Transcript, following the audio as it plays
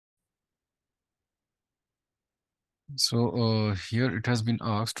So here it has been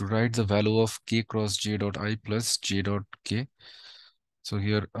asked to write the value of k cross j dot I plus j dot k. So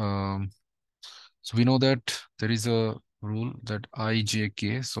here, so we know that there is a rule that I j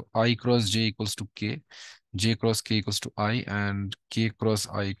k. So I cross j equals to k, j cross k equals to I, and k cross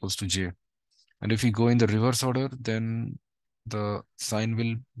I equals to j. And if we go in the reverse order, then the sign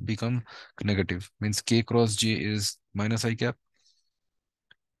will become negative. Means k cross j is minus I cap,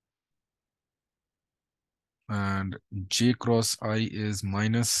 and j cross I is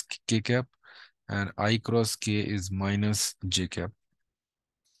minus k cap, and I cross k is minus j cap.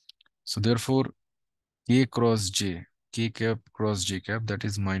 So therefore, k cross j, k cap cross j cap, that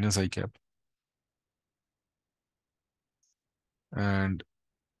is minus I cap, and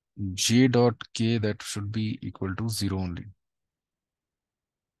j dot k, that should be equal to 0 only.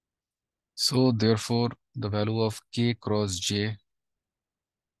 So therefore, the value of k cross j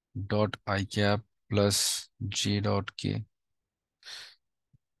dot I cap plus j dot k,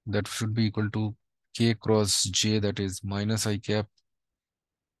 that should be equal to k cross j, that is minus I cap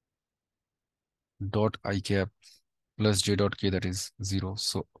dot I cap plus j dot k, that is 0.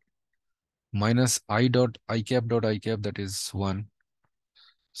 So minus I dot I cap dot I cap, that is 1.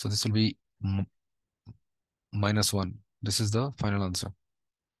 So this will be minus 1. This is the final answer.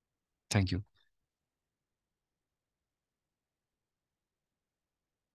 Thank you.